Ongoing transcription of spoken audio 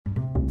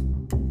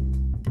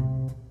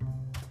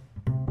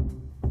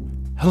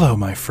Hello,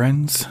 my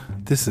friends.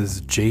 This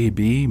is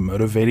JB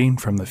motivating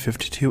from the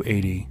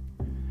 5280.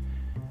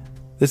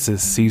 This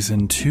is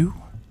Season 2,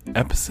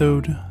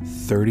 Episode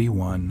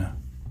 31.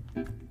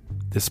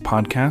 This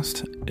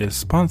podcast is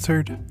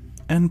sponsored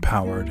and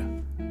powered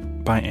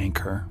by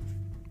Anchor.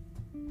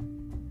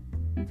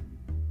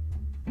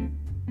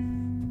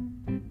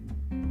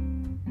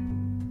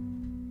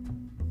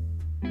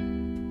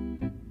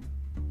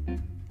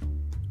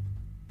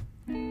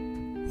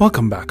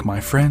 Welcome back, my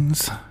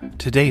friends.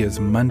 Today is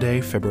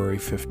Monday, February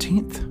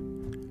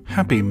 15th.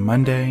 Happy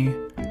Monday,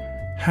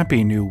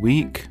 happy new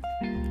week,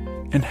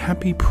 and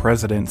happy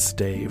President's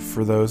Day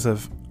for those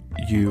of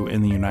you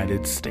in the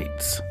United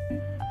States.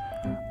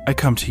 I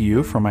come to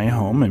you from my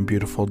home in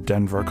beautiful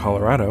Denver,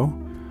 Colorado,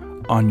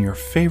 on your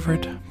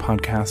favorite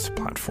podcast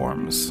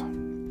platforms.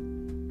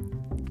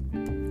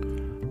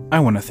 I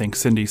want to thank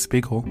Cindy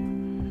Spiegel,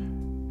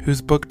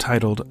 whose book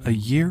titled A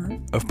Year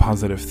of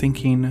Positive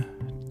Thinking,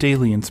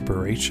 Daily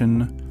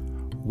Inspiration,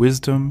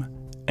 Wisdom,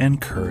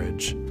 and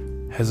Courage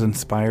has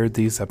inspired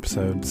these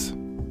episodes.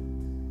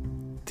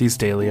 These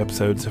daily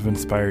episodes have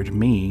inspired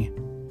me,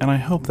 and I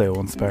hope they will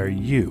inspire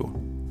you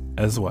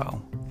as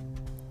well.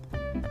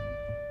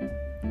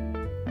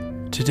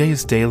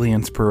 Today's daily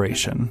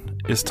inspiration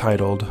is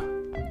titled,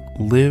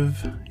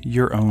 Live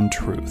Your Own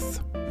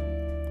Truth.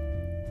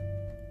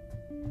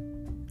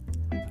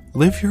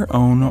 Live your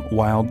own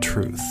wild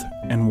truth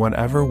in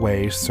whatever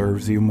way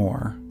serves you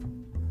more.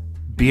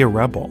 Be a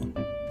rebel.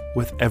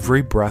 With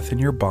every breath in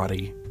your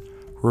body,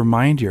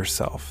 remind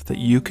yourself that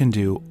you can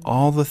do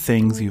all the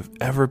things you've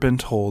ever been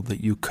told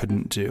that you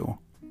couldn't do.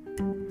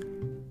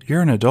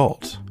 You're an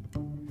adult,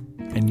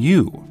 and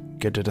you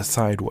get to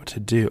decide what to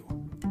do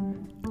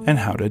and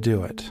how to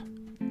do it.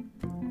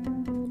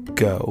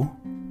 Go,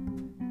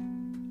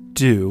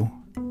 do,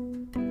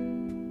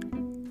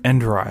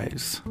 and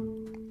rise.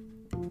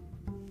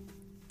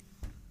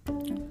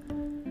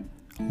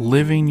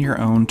 Living your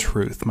own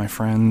truth, my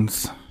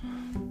friends.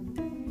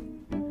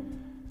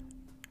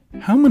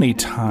 How many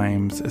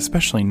times,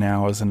 especially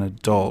now as an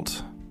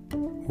adult,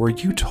 were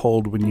you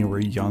told when you were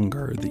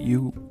younger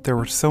that there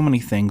were so many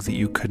things that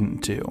you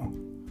couldn't do?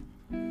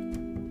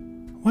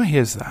 Why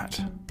is that?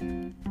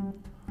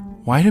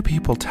 Why do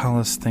people tell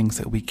us things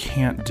that we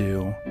can't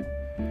do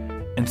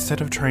instead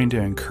of trying to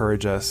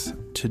encourage us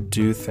to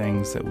do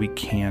things that we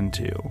can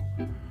do?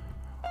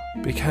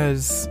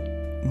 Because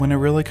when it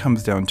really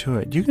comes down to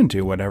it, you can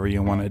do whatever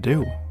you want to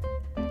do.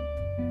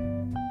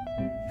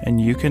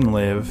 And you can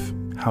live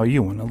how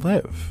you want to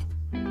live.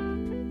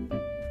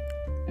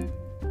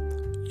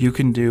 You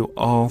can do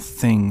all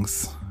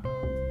things,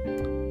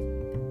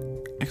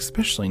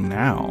 especially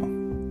now.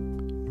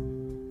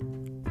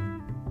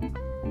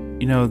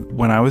 You know,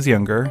 when I was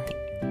younger,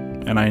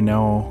 and I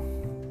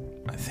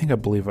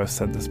believe I've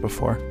said this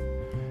before.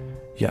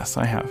 Yes,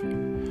 I have.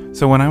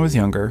 So when I was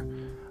younger,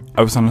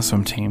 I was on a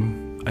swim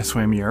team. I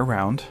swam year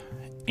round,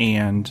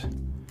 and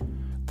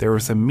there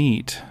was a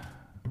meet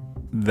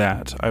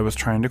that I was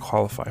trying to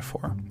qualify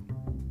for.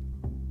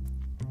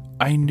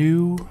 I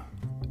knew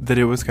that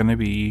it was going to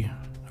be,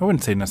 I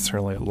wouldn't say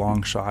necessarily a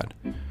long shot,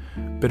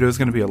 but it was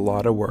going to be a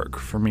lot of work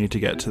for me to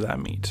get to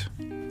that meet.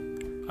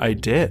 I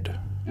did.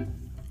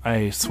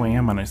 I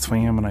swam and I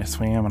swam and I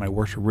swam and I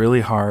worked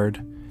really hard,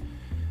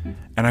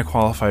 and I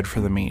qualified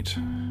for the meet.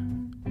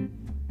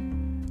 And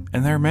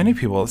there are many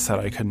people that said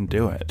I couldn't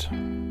do it,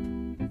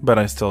 but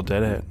I still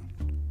did it.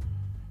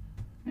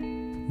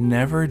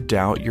 Never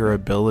doubt your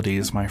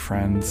abilities, my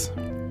friends.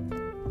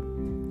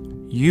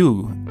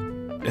 You,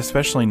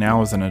 especially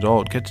now as an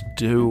adult, get to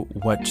do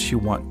what you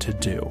want to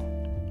do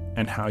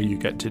and how you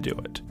get to do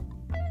it.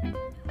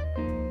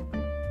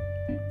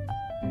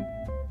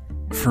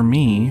 For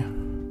me,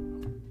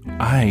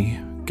 I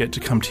get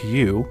to come to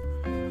you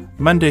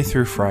Monday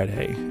through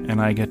Friday,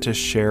 and I get to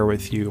share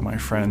with you, my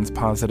friends,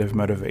 positive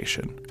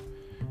motivation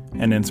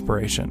and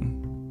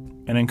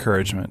inspiration and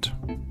encouragement.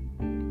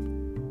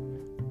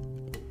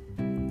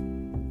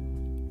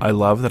 I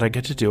love that I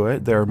get to do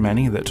it. There are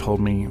many that told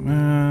me,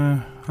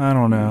 I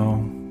don't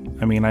know.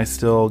 I mean, I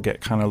still get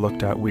kind of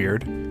looked at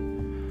weird.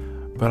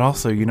 But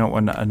also, you know,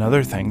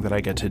 another thing that I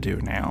get to do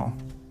now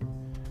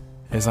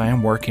is I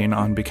am working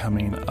on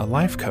becoming a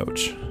life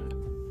coach.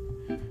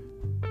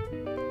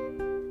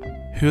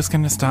 Who's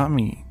going to stop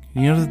me?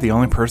 You know that the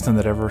only person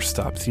that ever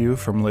stops you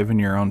from living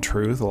your own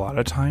truth a lot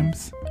of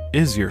times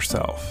is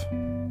yourself.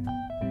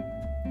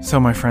 So,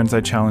 my friends,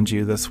 I challenge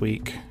you this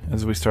week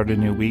as we start a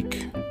new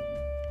week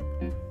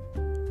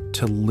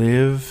to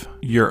live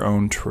your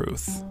own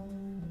truth.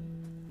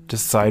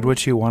 Decide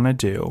what you want to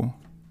do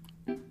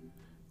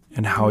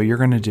and how you're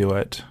going to do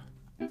it.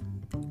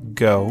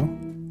 Go,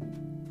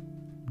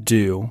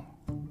 do,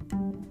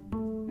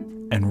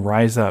 and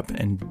rise up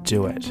and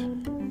do it.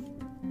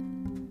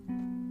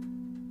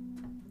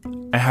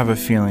 I have a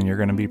feeling you're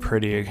going to be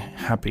pretty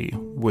happy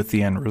with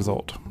the end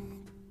result.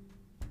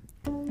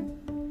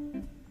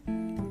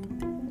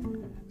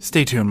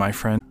 Stay tuned, my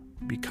friend.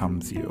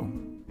 Becomes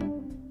you.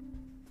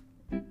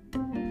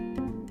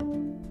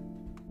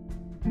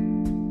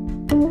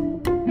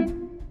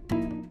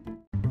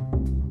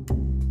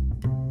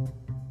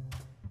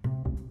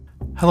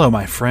 Hello,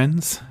 my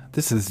friends.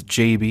 This is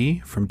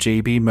JB from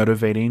JB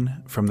Motivating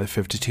from the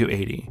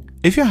 5280.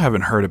 If you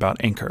haven't heard about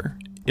Anchor,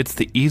 it's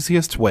the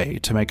easiest way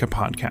to make a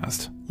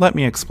podcast. Let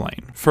me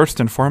explain. First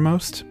and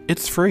foremost,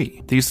 it's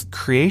free. These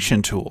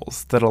creation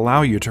tools that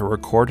allow you to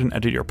record and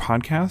edit your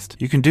podcast,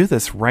 you can do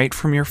this right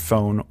from your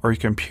phone or your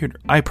computer.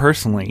 I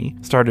personally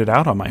started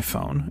out on my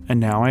phone, and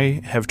now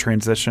I have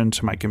transitioned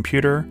to my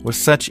computer with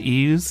such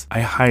ease.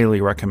 I highly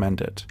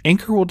recommend it.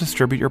 Anchor will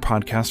distribute your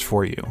podcast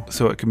for you,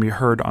 so it can be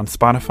heard on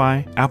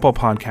Spotify, Apple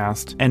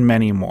Podcast, and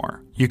many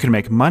more. You can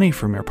make money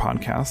from your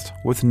podcast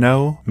with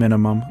no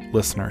minimum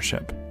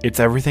listenership.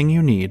 It's everything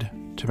you need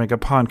to make a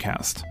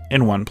podcast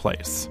in one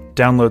place.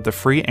 Download the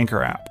free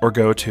Anchor app or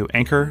go to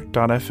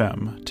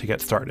anchor.fm to get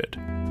started.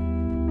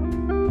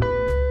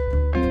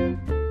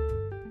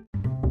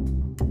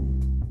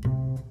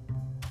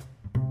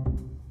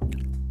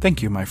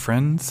 Thank you, my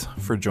friends,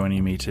 for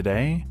joining me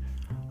today.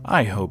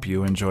 I hope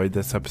you enjoyed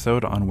this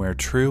episode on Where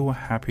True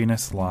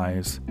Happiness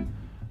Lies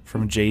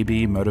from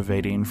JB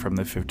Motivating from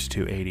the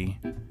 5280.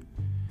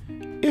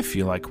 If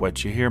you like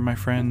what you hear, my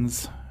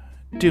friends,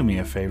 do me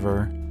a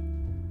favor.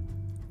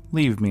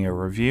 Leave me a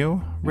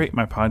review, rate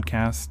my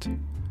podcast,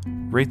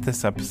 rate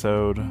this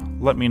episode,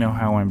 let me know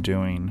how I'm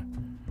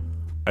doing.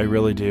 I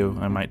really do.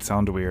 I might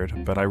sound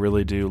weird, but I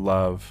really do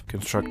love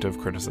constructive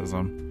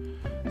criticism.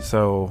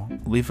 So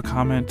leave a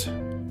comment,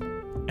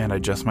 and I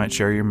just might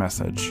share your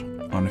message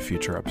on a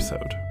future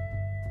episode.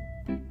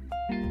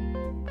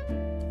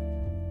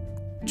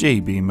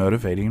 JB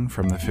Motivating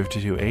from the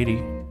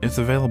 5280 is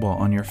available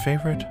on your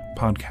favorite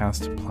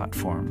podcast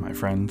platform, my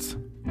friends.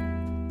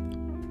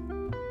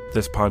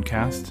 This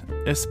podcast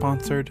is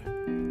sponsored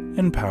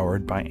and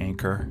powered by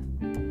Anchor.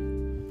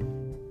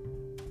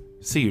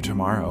 See you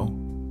tomorrow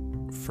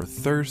for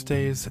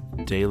Thursday's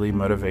Daily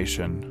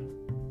Motivation.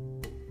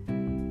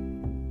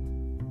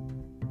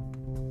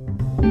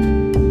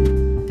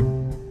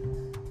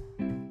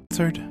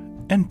 Sponsored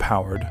and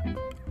powered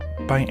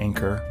by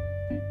Anchor.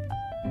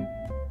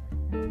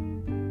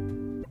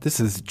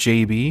 This is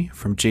JB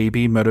from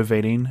JB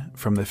Motivating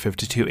from the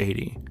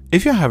 5280.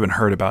 If you haven't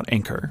heard about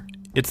Anchor,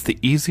 it's the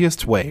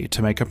easiest way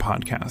to make a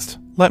podcast.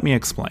 Let me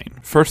explain.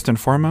 First and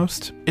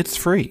foremost, it's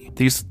free.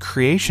 These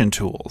creation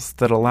tools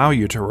that allow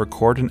you to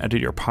record and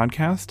edit your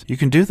podcast, you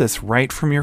can do this right from your